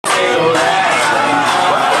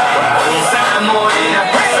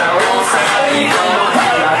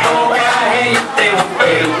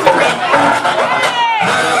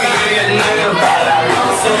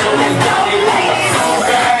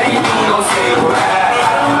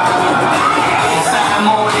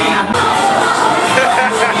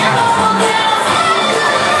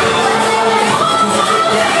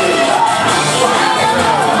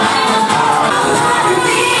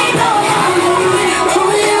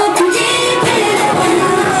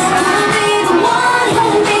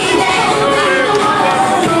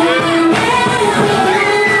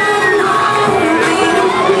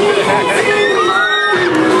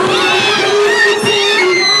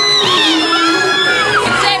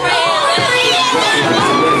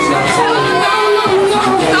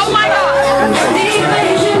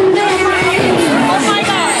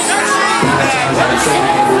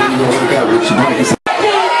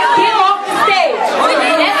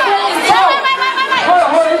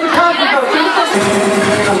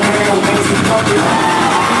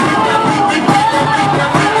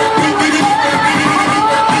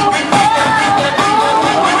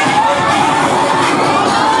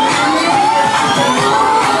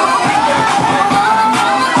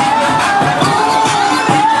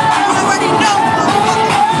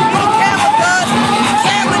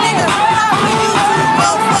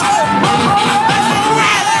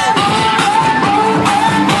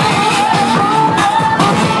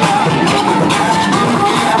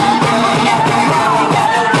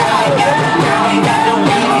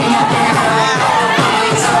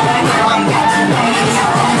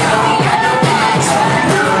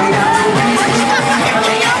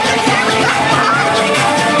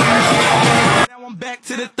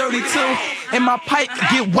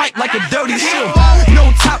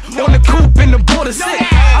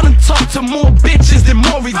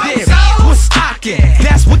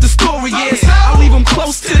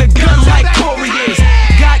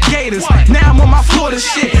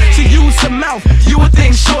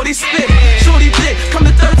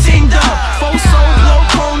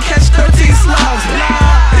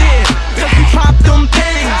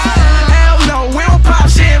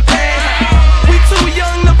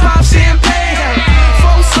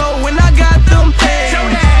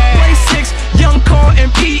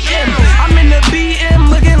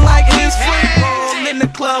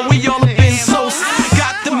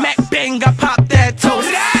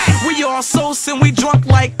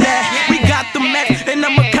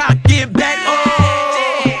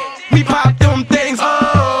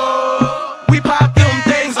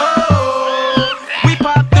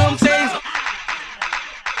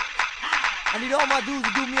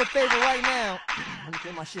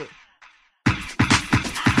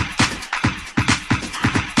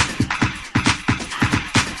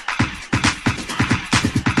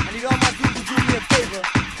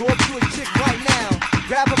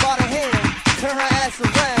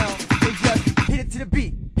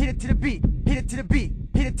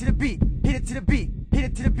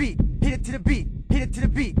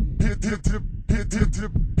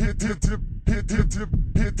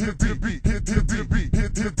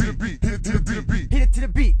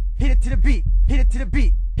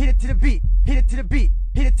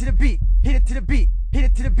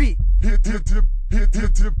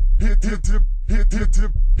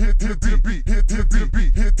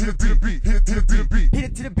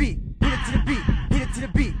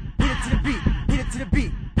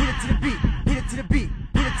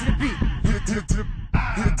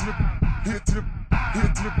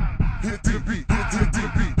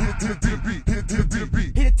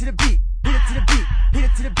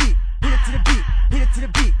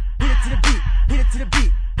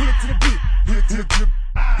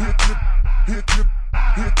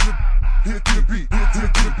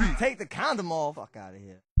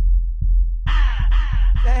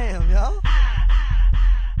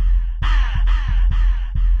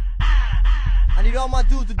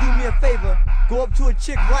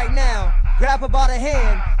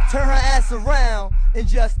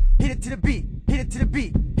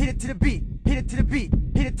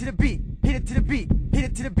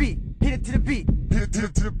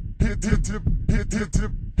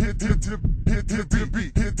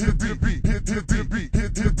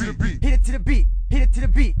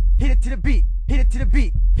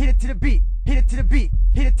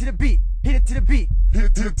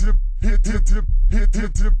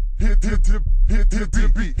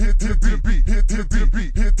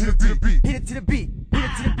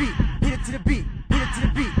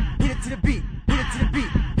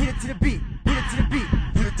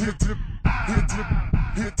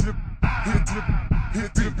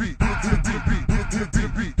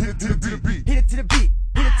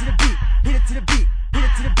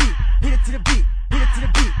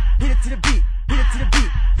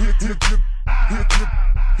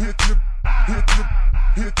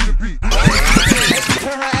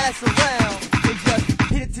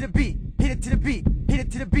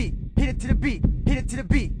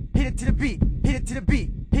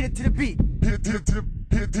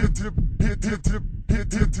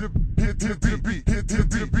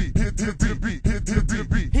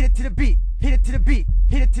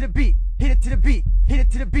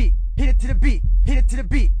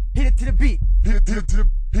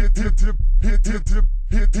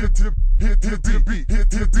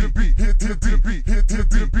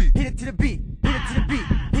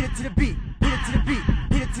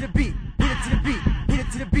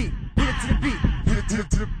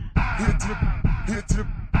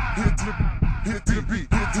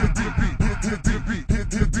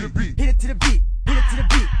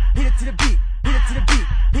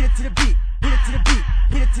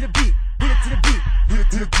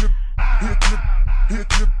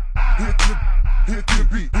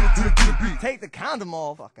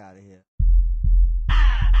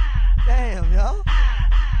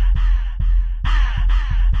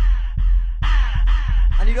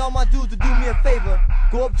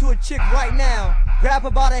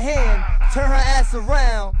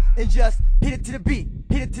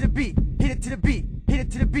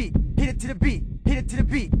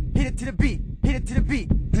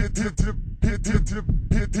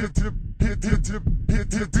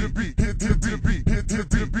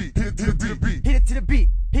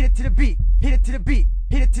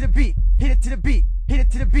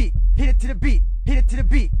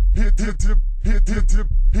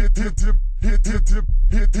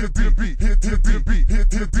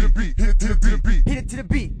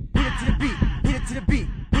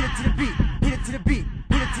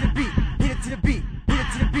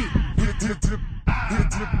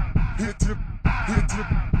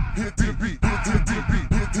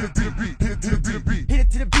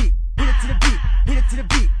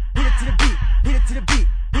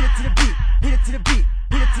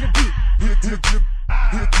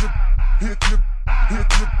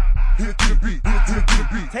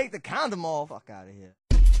condom off. Fuck out of here.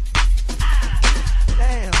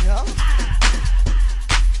 Damn, yo.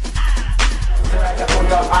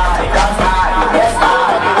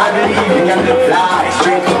 I believe you can fly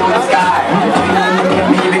straight to the sky.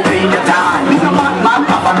 Me between your time. It's a man,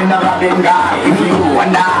 I'm in a rapping guy. If you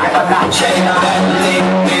and I get a black chain on that thing,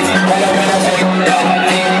 I'm gonna shake that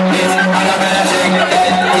thing. I'm gonna shake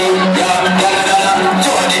that thing.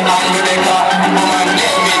 Johnny, I'm gonna go. Woman,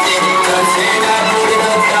 get me thing. Don't say that booty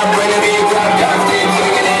don't stop when the beat drop. Just keep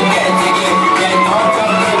swinging and get jiggy. Get out of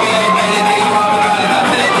the way, anything you want to run up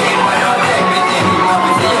to the thing. Why not take me thing? You want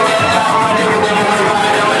me to see you get down on everything you want to run.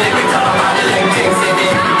 I want every time I'm on the electric city.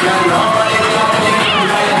 You know what it is, I'm the king.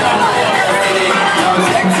 I don't know your destiny. Those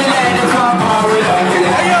sexy ladies come on with us.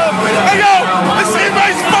 Hey yo, this ain't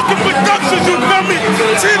nice fucking productions, you feel me?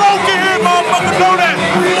 T-Lo get here, motherfucker, know that.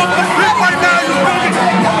 You up the flip right now, you feel me?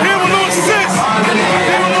 Here with little sis.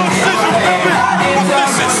 Here with little sis, you feel me? What's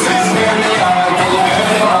this shit, sis?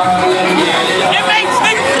 It makes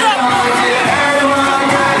niggas up.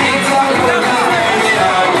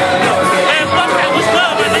 Man, fuck that, what's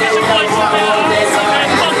good, man? Niggas your boy, man. Man,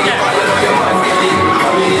 fuck that.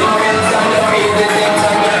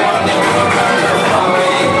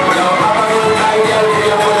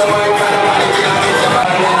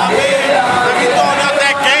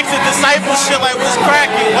 Shit like what's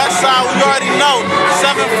cracking, West Side, we already know.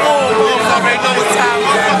 7th floor, motherfucker, ain't know what time